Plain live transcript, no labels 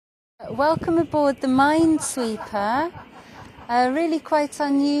Welcome aboard the MINDSWEEPER, a really quite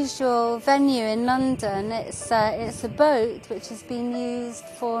unusual venue in London. It's a boat which has been used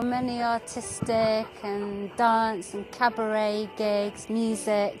for many artistic and dance and cabaret gigs,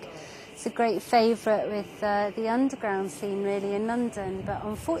 music. It's a great favourite with the underground scene really in London, but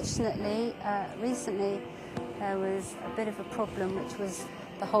unfortunately recently there was a bit of a problem, which was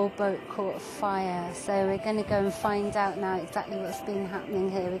the whole boat caught fire. So we're going to go and find out now exactly what's been happening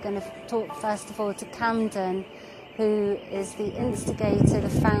here. We're going to talk first of all to Camden, who is the instigator,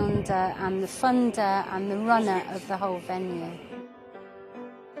 the founder and the funder and the runner of the whole venue.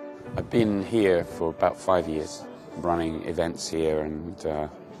 I've been here for about 5 years, running events here and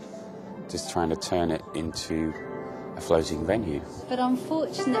just trying to turn it into a floating venue. But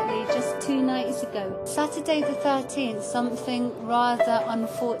unfortunately, just 2 nights ago, Saturday the 13th, something rather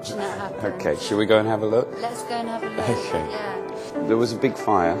unfortunate happened. Okay, shall we go and have a look? Let's go and have a look. Okay. Yeah. There was a big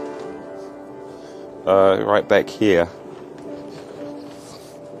fire right back here.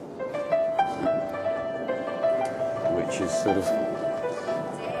 Which has sort of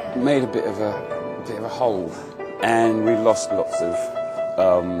made a bit of a hole. And we lost lots of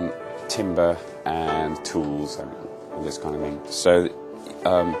timber and tools and all this kind of thing. So,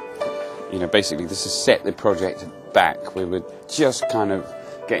 basically this has set the project back. We were just kind of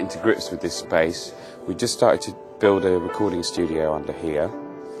getting to grips with this space. We just started to build a recording studio under here,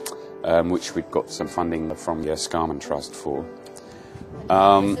 which we've got some funding from the Scarman Trust for. It's a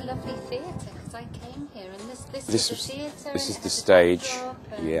lovely theatre, because I came here, and this is the theatre. This is the stage,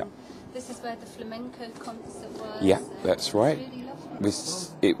 yeah. This is where the flamenco concert was. Yeah, that's right. It's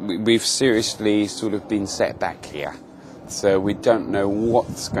really lovely. We've seriously sort of been set back here, so we don't know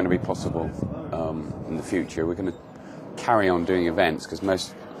what's going to be possible in the future. We're going to carry on doing events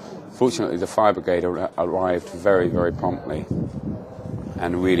because fortunately, the fire brigade arrived very, very promptly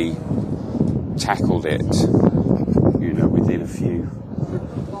and really tackled it, within a few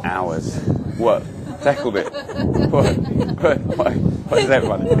hours. What? Tackled it? What is that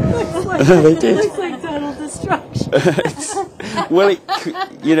funny? They did. It looks like total destruction. Well, it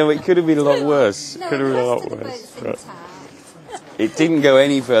could have been a lot worse. Could have been a lot worse. But it didn't go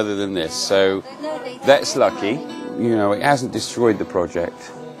any further than this, so that's lucky. It hasn't destroyed the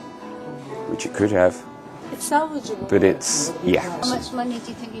project, which it could have. It's salvageable. But it's, yeah. How much money do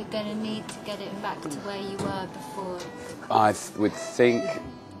you think you're going to need to get it back to where you were before? I would think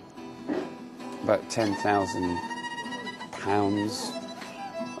about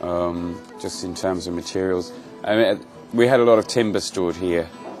 £10,000, just in terms of materials. I mean, we had a lot of timber stored here,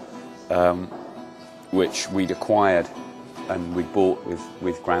 which we'd acquired and we bought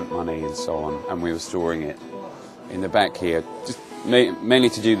with grant money and so on, and we were storing it in the back here, just mainly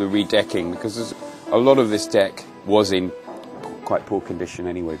to do the redecking, because a lot of this deck was in quite poor condition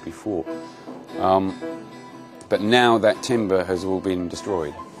anyway before. But now that timber has all been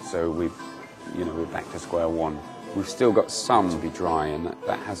destroyed, so we're back to square one. We've still got some to be dry, and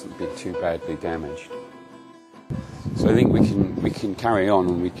that hasn't been too badly damaged. So I think we can carry on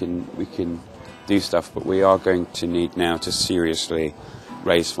and we can do stuff, but we are going to need now to seriously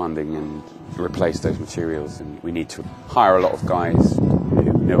raise funding and replace those materials, and we need to hire a lot of guys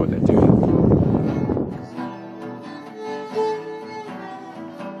who know what they're doing.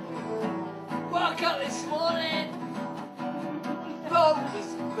 Woke up this morning,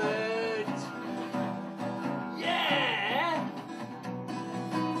 focus bird. Yeah,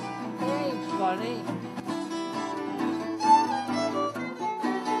 ain't funny.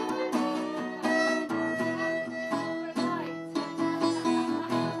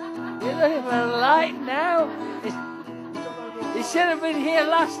 You're looking for a light now? You should have been here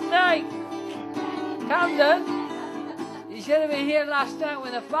last night. Camden, you should have been here last night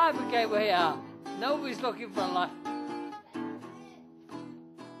when the fire brigade were here. Nobody's looking for a light.